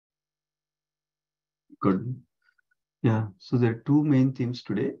Good. Yeah. So there are two main themes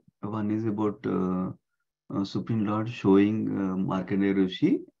today. One is about Supreme Lord showing Markandeya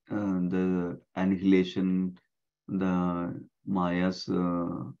Rishi, the annihilation, the Maya's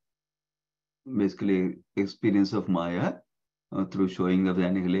basically experience of Maya through showing of the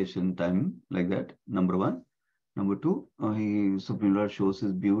annihilation time, like that. Number one. Number two, Supreme Lord shows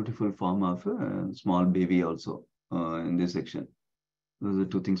his beautiful form of a small baby also in this section. Those are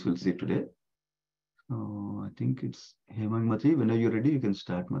two things we'll see today. So I think it's Hemang Mataji. Whenever you're ready, you can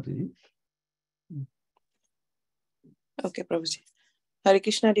start, Mataji. Okay, Prabhuji. Hare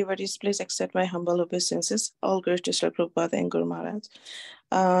Krishna devotees, please accept my humble obeisances. All glories to Srila Prabhupada and Guru Maharaj.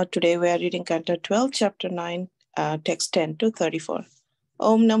 Today we are reading Canto 12, Chapter 9, text 10 to 34.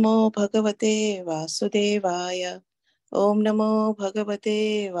 Om Namo Bhagavate Vasudevaya. Om Namo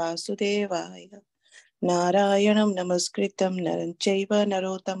Bhagavate Vasudevaya. Narayanam Namaskritam Naranchaiva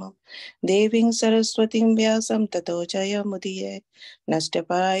Narottamam Deving Saraswatim Vyasam Tato Jaya Mudiye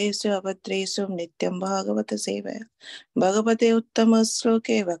Nastapayesu Abhatresu Nityam Bhagavata Sevaya Bhagavate Uttama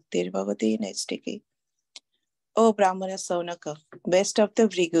Sloke Bhaktir Bhavati Nestiki. O Brahmana Saunaka, best of the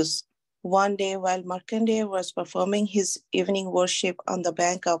Vrigus, one day while Markandeya was performing his evening worship on the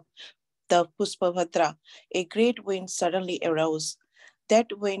bank of the Puspavatra, a great wind suddenly arose.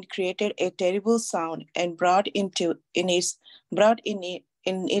 That wind created a terrible sound and brought in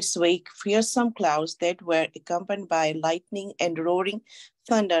its wake fearsome clouds that were accompanied by lightning and roaring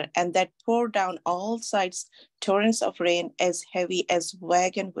thunder, and that poured down all sides torrents of rain as heavy as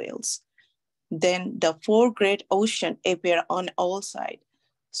wagon wheels. Then the four great oceans appear on all sides,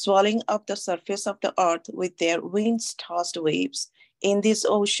 swallowing up the surface of the earth with their wind-tossed waves. In this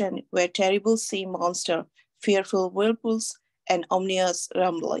ocean were terrible sea monsters, fearful whirlpools, and ominous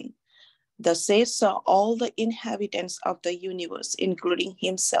rumbling. The sage saw all the inhabitants of the universe, including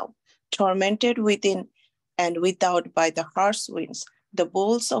himself, tormented within and without by the harsh winds, the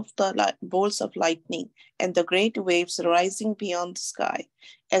bolts of lightning, and the great waves rising beyond the sky.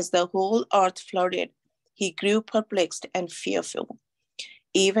 As the whole earth flooded, he grew perplexed and fearful.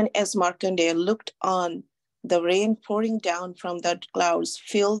 Even as Markandeya looked on, the rain pouring down from the clouds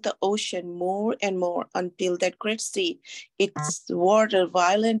filled the ocean more and more until that great sea, its water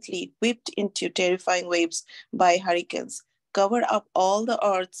violently whipped into terrifying waves by hurricanes, covered up all the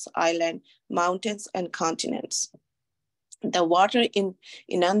earth's islands, mountains, and continents. The water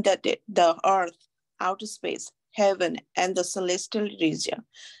inundated the earth, outer space, heaven, and the celestial region.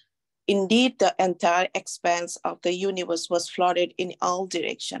 Indeed, the entire expanse of the universe was flooded in all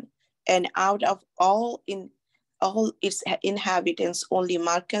directions, and out of all its inhabitants, only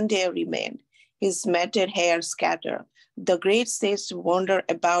Markandeya remained, his matted hair scattered. The great sage wandered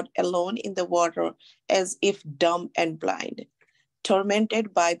about alone in the water as if dumb and blind.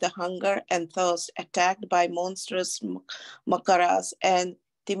 Tormented by the hunger and thirst, attacked by monstrous makaras and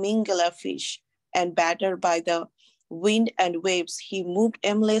timingala fish, and battered by the wind and waves, he moved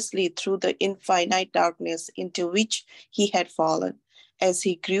aimlessly through the infinite darkness into which he had fallen. As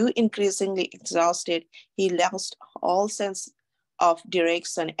he grew increasingly exhausted, he lost all sense of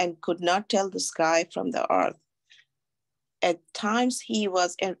direction and could not tell the sky from the earth. At times he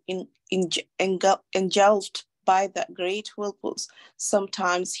was engulfed by the great whirlpools.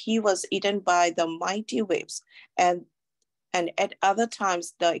 Sometimes he was eaten by the mighty waves, and at other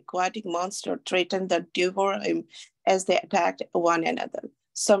times the aquatic monster threatened to devour him as they attacked one another.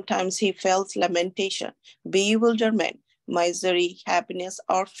 Sometimes he felt lamentation, bewilderment, misery, happiness,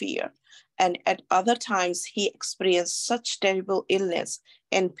 or fear. And at other times he experienced such terrible illness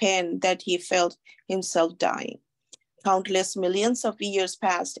and pain that he felt himself dying. Countless millions of years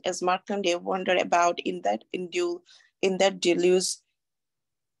passed as Markandeya wandered about in that deluge,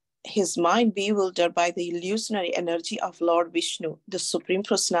 his mind bewildered by the illusionary energy of Lord Vishnu, the Supreme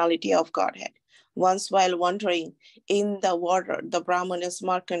Personality of Godhead. Once while wandering in the water, the Brahmanas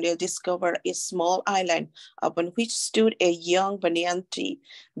Markandeya discovered a small island upon which stood a young banyan tree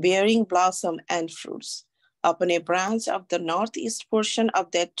bearing blossom and fruits. Upon a branch of the northeast portion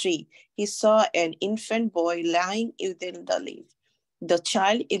of that tree, he saw an infant boy lying within the leaf. The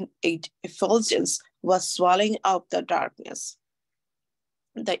child in effulgence was swallowing up the darkness.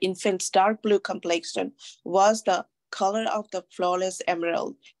 The infant's dark blue complexion was the color of the flawless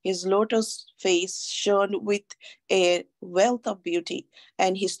emerald. His lotus face shone with a wealth of beauty,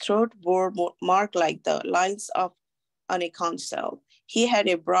 and his throat bore marked like the lines of on a conch shell. He had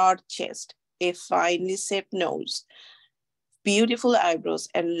a broad chest, a finely shaped nose, beautiful eyebrows,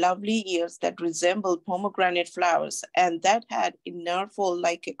 and lovely ears that resembled pomegranate flowers, and that had inner fold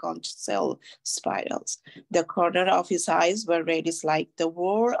like a conch shell spirals. The corner of his eyes were reddish like the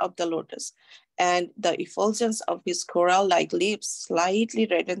whorl of the lotus, and the effulgence of his coral-like lips slightly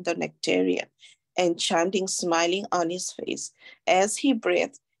reddened the nectarian, enchanting smiling on his face. As he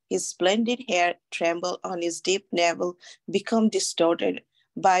breathed, his splendid hair trembled on his deep navel, become distorted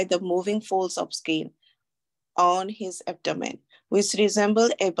by the moving folds of skin on his abdomen, which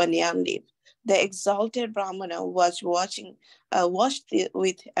resembled a banyan leaf. The exalted Brahmana was watched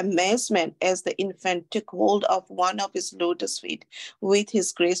with amazement as the infant took hold of one of his lotus feet with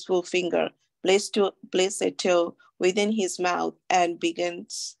his graceful finger, placed a toe within his mouth, and began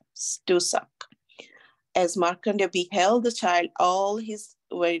to suck. As Markandeya beheld the child, all his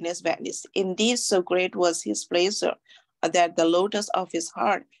weariness vanished. Indeed, so great was his pleasure that the lotus of his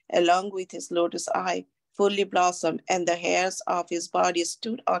heart, along with his lotus eye, fully blossomed, and the hairs of his body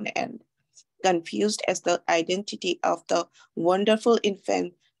stood on end. Confused as the identity of the wonderful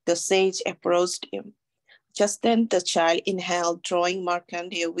infant, the sage approached him. Just then the child inhaled, drawing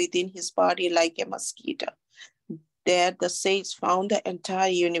Markandeya within his body like a mosquito. There the sage found the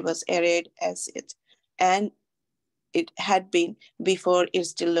entire universe arrayed as it, and it had been before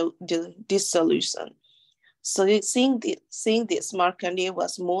its dissolution. So seeing this, Markandeya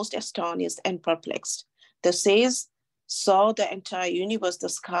was most astonished and perplexed. The sage saw the entire universe, the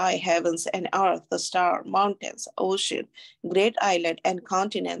sky, heavens and earth, the star, mountains, ocean, great island and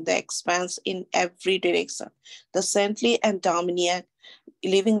continent, the expanse in every direction, the saintly and demoniac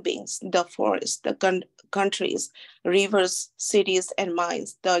living beings, the forests, the countries, rivers, cities and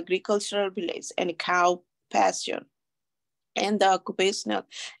mines, the agricultural village and cow pasture, and the occupational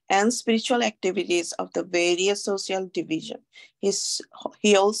and spiritual activities of the various social division.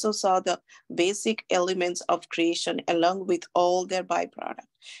 He also saw the basic elements of creation along with all their byproduct,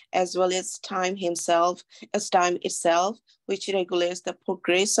 as well as time itself, which regulates the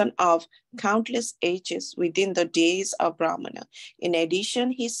progression of countless ages within the days of Brahmana. In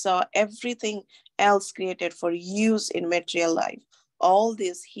addition, he saw everything else created for use in material life. All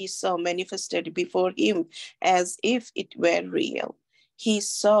this he saw manifested before him as if it were real. He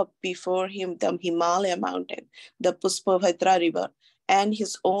saw before him the Himalaya mountain, the Puspavadra river, and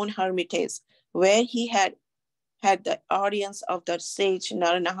his own hermitage, where he had the audience of the sage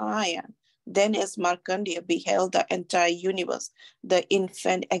Naranayan. Then, as Markandeya beheld the entire universe, the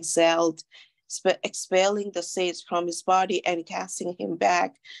infant exhaled, expelling the sage from his body and casting him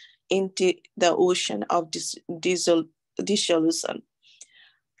back into the ocean of dissolution.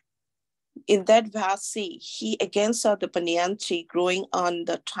 In that vast sea, he again saw the banyan tree growing on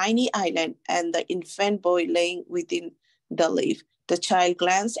the tiny island and the infant boy laying within the leaf. The child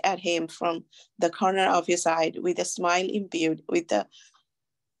glanced at him from the corner of his eye with a smile imbued with the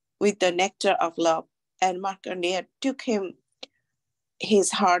nectar of love, and Markandeya took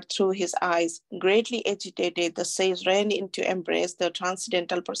his heart through his eyes. Greatly agitated, the sage ran in to embrace the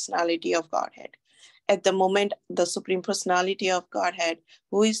transcendental personality of Godhead. At the moment, the Supreme Personality of Godhead,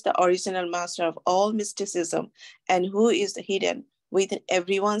 who is the original master of all mysticism and who is hidden within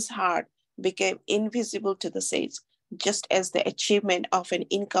everyone's heart, became invisible to the sage, just as the achievement of an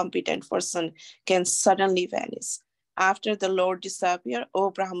incompetent person can suddenly vanish. After the Lord disappeared, O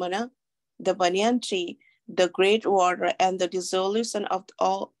Brahmana, the banyan tree, the great water, and the dissolution of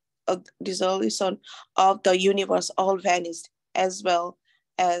the universe all vanished, as well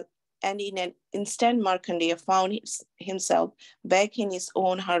as, and in an instant Markandeya found himself back in his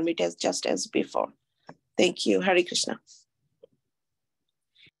own hermitage just as before. Thank you. Hare Krishna.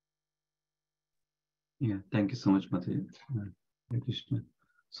 Yeah, thank you so much, Mataji. Hare Krishna.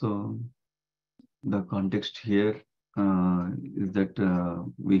 So the context here is that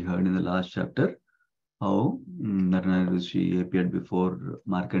we heard in the last chapter how Narayana Rishi appeared before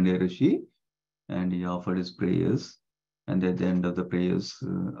Markandeya Rishi and he offered his prayers. And at the end of the prayers,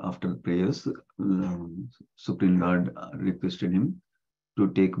 after the prayers, Supreme Lord requested him to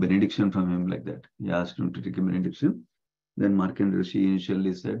take benediction from him like that. He asked him to take a benediction. Then Markandeya Rishi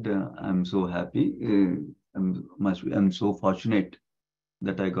initially said, I'm so happy, I'm so fortunate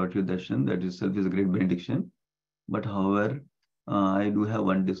that I got your darshan. That itself is a great benediction. But however, I do have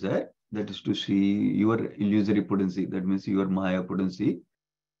one desire, that is to see your illusory potency. That means your Maya potency.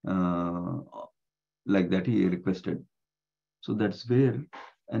 Like that he requested. So that's where,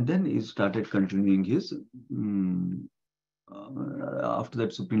 and then he started continuing his, after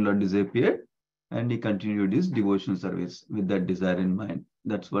that Supreme Lord disappeared, and he continued his devotion service with that desire in mind.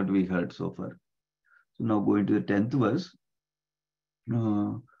 That's what we heard so far. So now going to the 10th verse.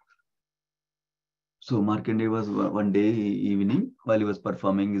 So Markandeya was one day evening, while he was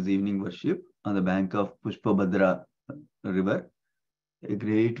performing his evening worship on the bank of Pushpabhadra river, a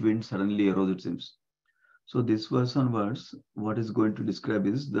great wind suddenly arose, it seems. So this verse onwards, what is going to describe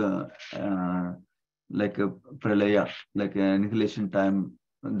is the like a pralaya, like an annihilation time.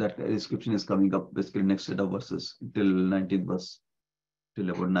 That description is coming up basically next set of verses till 19th verse,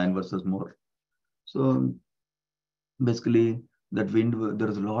 till about 9 verses more. So basically that wind, there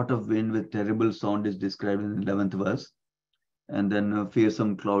is a lot of wind with terrible sound is described in the 11th verse. And then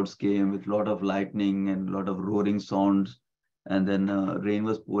fearsome clouds came with a lot of lightning and a lot of roaring sounds. And then rain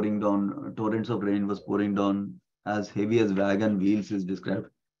was pouring down, torrents of rain was pouring down as heavy as wagon wheels is described,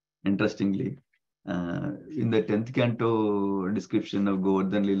 interestingly. In the 10th canto description of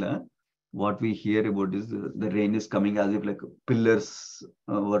Govardhan Lila, what we hear about is the rain is coming as if like pillars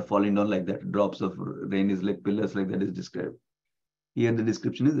were falling down like that. Drops of rain is like pillars like that is described. Here the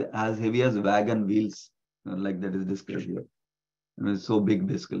description is as heavy as wagon wheels, like that is described here. It was so big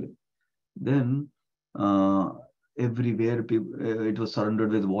basically. Then uh, everywhere people, it was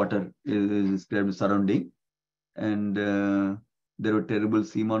surrounded with water, is described surrounding, and there were terrible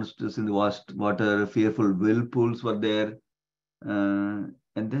sea monsters in the vast water. Fearful whirlpools were there, and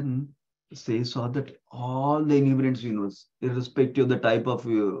then they saw that all the inhabitants universe, irrespective of the type of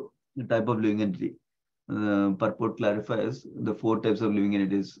living entity. Purport clarifies the four types of living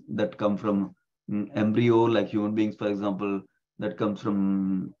entities that come from embryo, like human beings, for example, that comes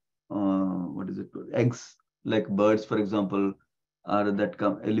from what is it called? Eggs, like birds, for example, or that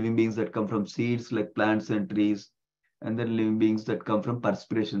come living beings that come from seeds, like plants and trees, and then living beings that come from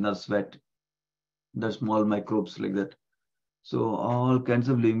perspiration or sweat, the small microbes like that. So all kinds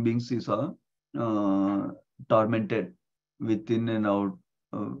of living beings is tormented within and out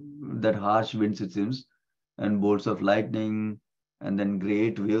that harsh winds, it seems, and bolts of lightning, and then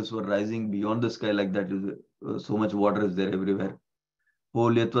great waves were rising beyond the sky like that. So much water is there everywhere.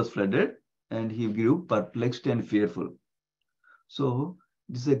 Whole earth was flooded, and he grew perplexed and fearful. So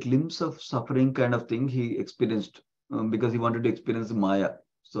this is a glimpse of suffering kind of thing he experienced because he wanted to experience Maya.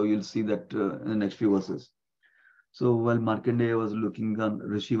 So you'll see that in the next few verses. So while Markandeya was looking on,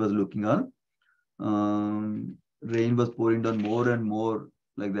 Rishi was looking on, rain was pouring down more and more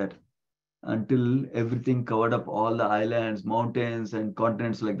like that until everything covered up all the islands, mountains, and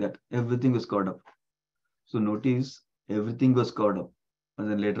continents like that. Everything was covered up. So notice everything was covered up. And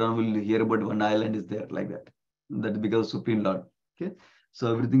then later on we'll hear about one island is there like that. That's because of Supreme Lord. Okay.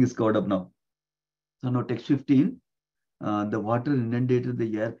 So everything is covered up now. So now text 15, the water inundated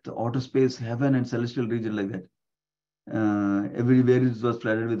the earth, outer space, heaven, and celestial region like that. Everywhere it was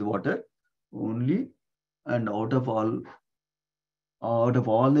flooded with water only, and out of all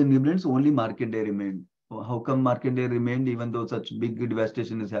the inhabitants, only Markandeya remained. How come Markandeya remained even though such big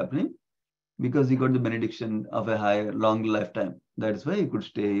devastation is happening? Because he got the benediction of a high, long lifetime. That is why he could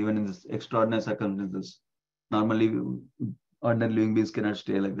stay even in this extraordinary circumstances. Normally, ordinary living beings cannot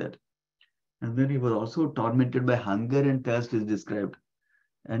stay like that. And then he was also tormented by hunger and thirst, is described,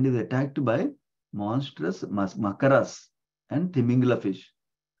 and is attacked by monstrous makaras and thimingala fish.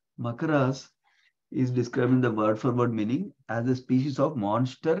 Makaras is described in the word for word meaning as a species of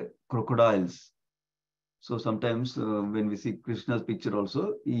monster crocodiles. So sometimes when we see Krishna's picture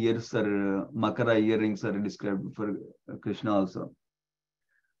also, ears are makara earrings are described for Krishna also.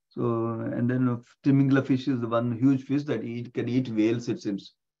 So and then Timingla fish is the one huge fish that can eat whales, it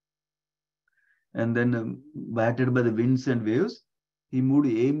seems. And then battered by the winds and waves, he moved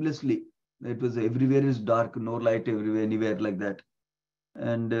aimlessly. It was everywhere is dark, no light everywhere, anywhere like that.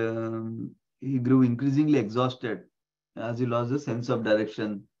 And he grew increasingly exhausted as he lost the sense of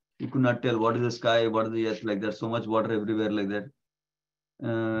direction. He could not tell what is the sky, what is the earth, like that. So much water everywhere, like that.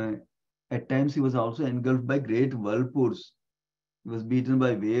 At times, he was also engulfed by great whirlpools. He was beaten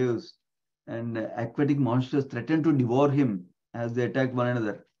by waves, and aquatic monsters threatened to devour him as they attacked one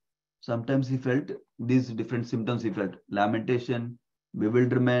another. Sometimes he felt these different symptoms. He felt lamentation,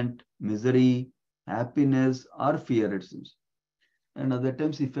 bewilderment, misery, happiness, or fear, it seems. And other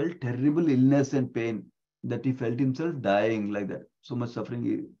times he felt terrible illness and pain, that he felt himself dying like that. So much suffering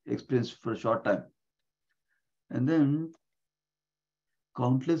he experienced for a short time. And then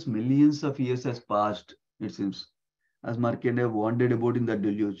countless millions of years has passed, it seems, as Markandeya wandered about in that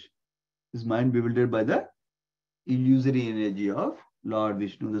deluge, his mind bewildered by the illusory energy of Lord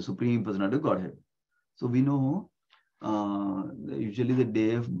Vishnu, the Supreme Personality of Godhead. So we know usually the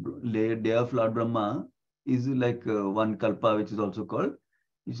day of Lord Brahma is like one kalpa, which is also called,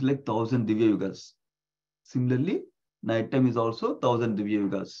 it's like 1,000 Divya Yugas. Similarly, night time is also 1,000 Divya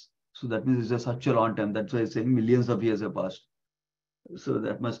Yugas. So that means it's just such a long time. That's why I'm saying millions of years have passed. So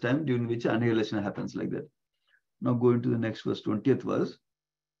that much time during which annihilation happens like that. Now going to the next verse, 20th verse.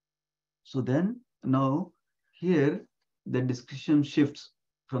 So then now here the discussion shifts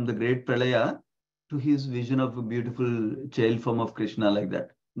from the great Pralaya to his vision of a beautiful child form of Krishna like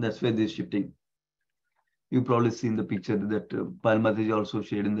that. That's where this shifting. You probably seen the picture that Palmataji also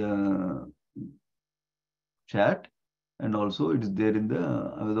shared in the chat, and also it is there in the,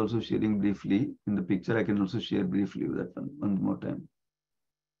 I was also sharing briefly in the picture. I can also share briefly that one more time.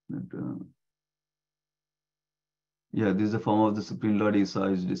 That, yeah, this is the form of the Supreme Lord Isa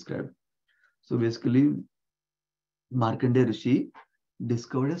is described. So basically, Markandeya Rishi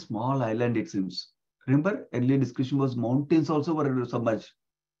discovered a small island, it seems. Remember, earlier discussion was mountains also were submerged.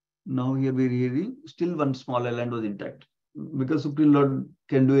 Now here we are hearing still one small island was intact because Supreme Lord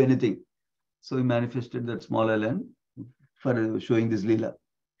can do anything. So he manifested that small island for showing this Leela.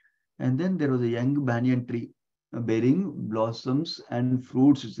 And then there was a young banyan tree bearing blossoms and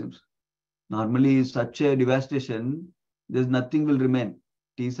fruits, it seems. Normally, such a devastation, there's nothing will remain.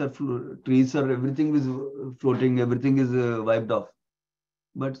 Trees are everything is floating, everything is wiped off.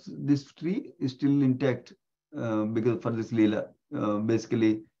 But this tree is still intact because for this Leela.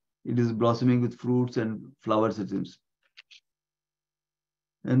 Basically, it is blossoming with fruits and flowers, it seems.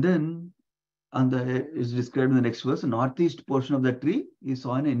 And then on the is described in the next verse, northeast portion of the tree, he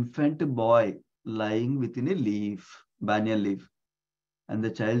saw an infant boy lying within a leaf, banyan leaf. And the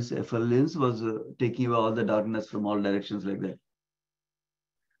child's effulgence was taking away all the darkness from all directions like that.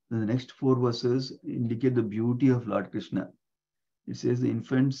 The next four verses indicate the beauty of Lord Krishna. It says the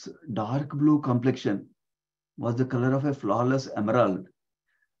infant's dark blue complexion was the color of a flawless emerald.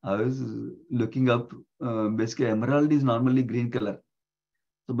 I was looking up, basically emerald is normally green color.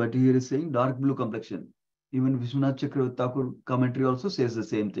 So, but here is saying dark blue complexion. Even Vishwanath Chakravarti Thakur commentary also says the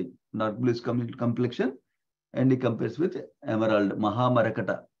same thing. Dark blue is complexion, and he compares with emerald,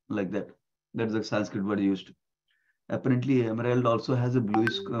 Mahamarakata, like that. That's the Sanskrit word used. Apparently, emerald also has a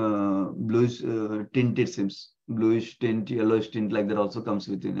bluish tint, it seems. Bluish tint, yellowish tint, like that also comes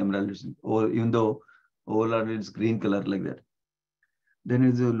within emerald, or even though overall it's green color like that. Then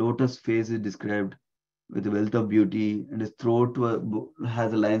is a lotus face is described with a wealth of beauty, and his throat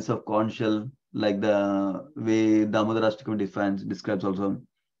has lines of conch shell, like the way Damodar Ashtakam describes also,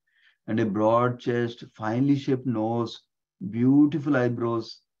 and a broad chest, finely shaped nose, beautiful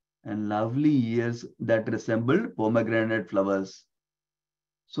eyebrows, and lovely ears that resembled pomegranate flowers.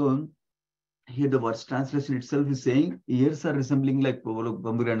 So here the word's translation itself is saying ears are resembling like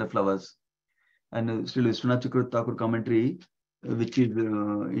pomegranate flowers. And still Vishwanath Chakravarti Thakur commentary, which is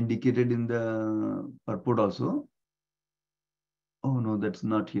indicated in the purport also. Oh no, that's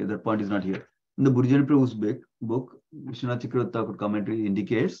not here. That point is not here. In the Burjani Prabhu's book, Vishwanath Chakravarti Thakur commentary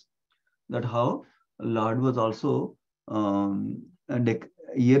indicates that how Lord was also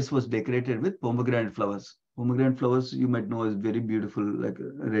ears was decorated with pomegranate flowers. Pomegranate flowers, you might know, is very beautiful, like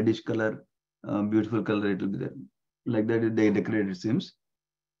a reddish color, beautiful color. It will be there, like that. They decorated, it seems.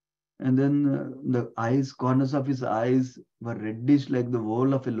 And then the eyes, corners of his eyes were reddish, like the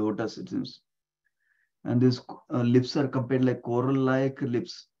whole of a lotus, it seems. And his lips are compared like coral-like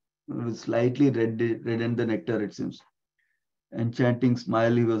lips, with slightly red in the nectar, it seems. Enchanting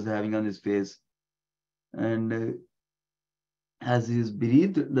smile he was having on his face. And as he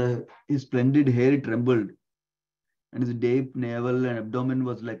breathed, his splendid hair trembled, and his deep navel and abdomen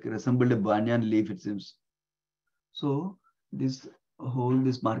was like resembled a banyan leaf, it seems. So this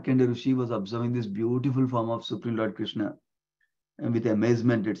Markandeya Rishi was observing this beautiful form of Supreme Lord Krishna, and with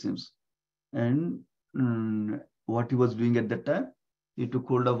amazement, it seems. And what he was doing at that time, he took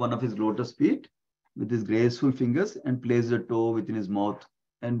hold of one of his lotus feet with his graceful fingers and placed a toe within his mouth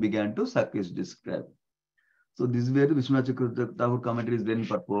and began to suck his describe. So this is where the Vishwanath Chakravarti Thakur commentary is very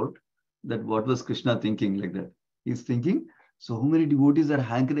purport that what was Krishna thinking like that. He's thinking, so many devotees are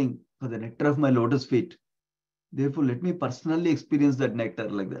hankering for the nectar of my lotus feet. Therefore, let me personally experience that nectar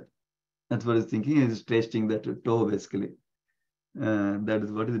like that. That's what he's thinking. He's tasting that toe basically. That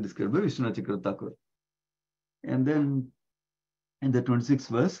is what is described by Vishwanath Chakravarti Thakur. And then in the 26th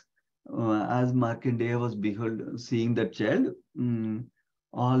verse, as Markandeya was seeing that child,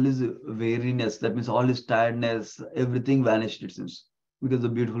 all his weariness, that means all his tiredness, everything vanished, it seems, because the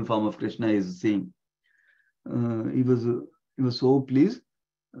beautiful form of Krishna is seeing. He was so pleased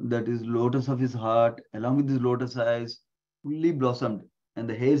that his lotus of his heart, along with his lotus eyes, fully blossomed, and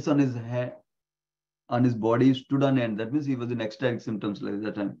the hairs on his head, on his body stood on end. That means he was in ecstatic symptoms like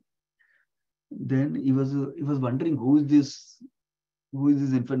that time. Then he was wondering who is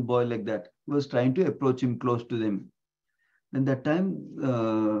this infant boy like that. He was trying to approach him close to them. Then that time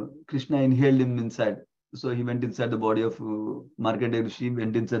Krishna inhaled him inside, So he went inside the body of Markandeya Rishi,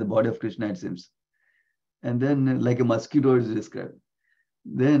 went inside the body of Krishna, it seems. And then, like a mosquito is described.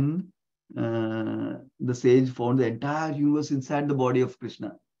 Then the sage found the entire universe inside the body of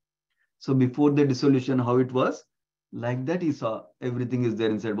Krishna. So before the dissolution, how it was, like that he saw everything is there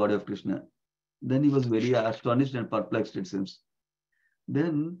inside body of Krishna. Then he was very astonished and perplexed, it seems.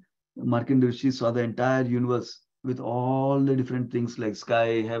 Then Markandeya Rishi saw the entire universe with all the different things like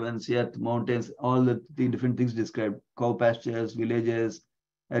sky, heavens, earth, mountains, all the different things described: cow pastures, villages,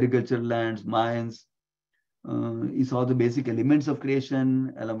 agricultural lands, mines. He saw the basic elements of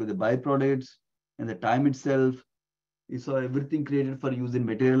creation along with the byproducts and the time itself. He saw everything created for use in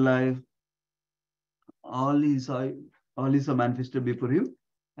material life. All he saw, all he saw manifested before him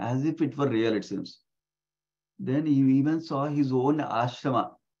as if it were real, it seems. Then he even saw his own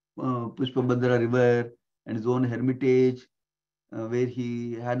ashrama, Pushpabhadra river, and his own hermitage, where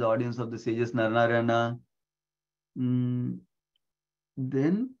he had the audience of the sages Narayana. Then,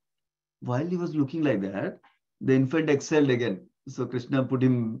 while he was looking like that, the infant exhaled again. So Krishna put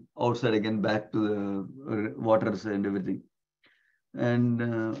him outside again, back to the waters and everything. And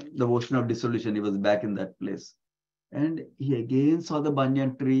the ocean of dissolution, he was back in that place. And he again saw the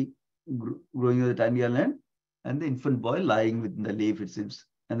banyan tree growing on the tiny land, and the infant boy lying within the leaf, it seems.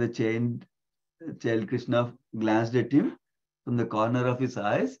 And the child Krishna glanced at him from the corner of his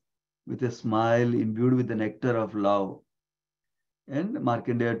eyes with a smile imbued with the nectar of love. And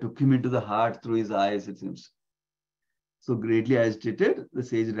Markandeya took him into the heart through his eyes, it seems. So greatly agitated, the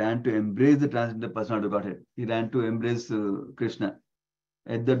sage ran to embrace the transcendental personality of Godhead. He ran to embrace Krishna.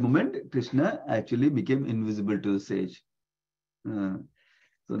 At that moment, Krishna actually became invisible to the sage. So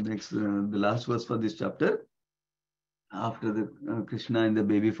next, the last verse for this chapter. After the Krishna in the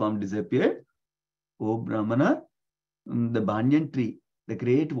baby form disappeared, O Brahmana, the banyan tree, the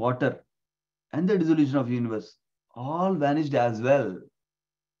great water, and the dissolution of the universe all vanished as well.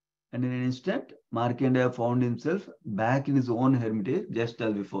 And in an instant, Markandeya found himself back in his own hermitage, just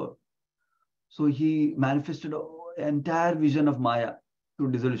as before. So he manifested an entire vision of Maya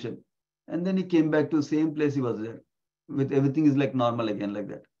through dissolution. And then he came back to the same place he was there, with everything is like normal again, like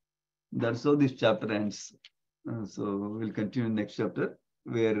that. That's how this chapter ends. So we'll continue next chapter,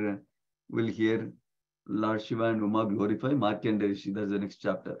 where we'll hear Lord Shiva and Uma glorify Markandeya Rishi. That's the next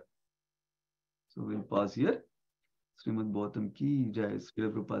chapter. So we'll pause here. Srimad Bhagavatam ki jai,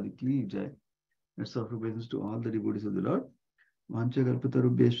 Srila Prabhupada ki jai. Let's offer obeisance to all the devotees of the Lord. Vancha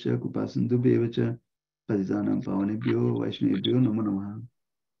kalpatarubhyascha kupasindubhyevacha patitanam pavanebhyo vaishnavebhyo namo namaha.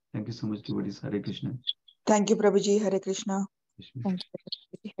 Thank you so much, devotees. Hare Krishna. Thank you, Prabhuji. Hare Krishna. Krishna. Thank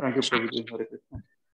you. Thank you, Prabhuji. Hare Krishna.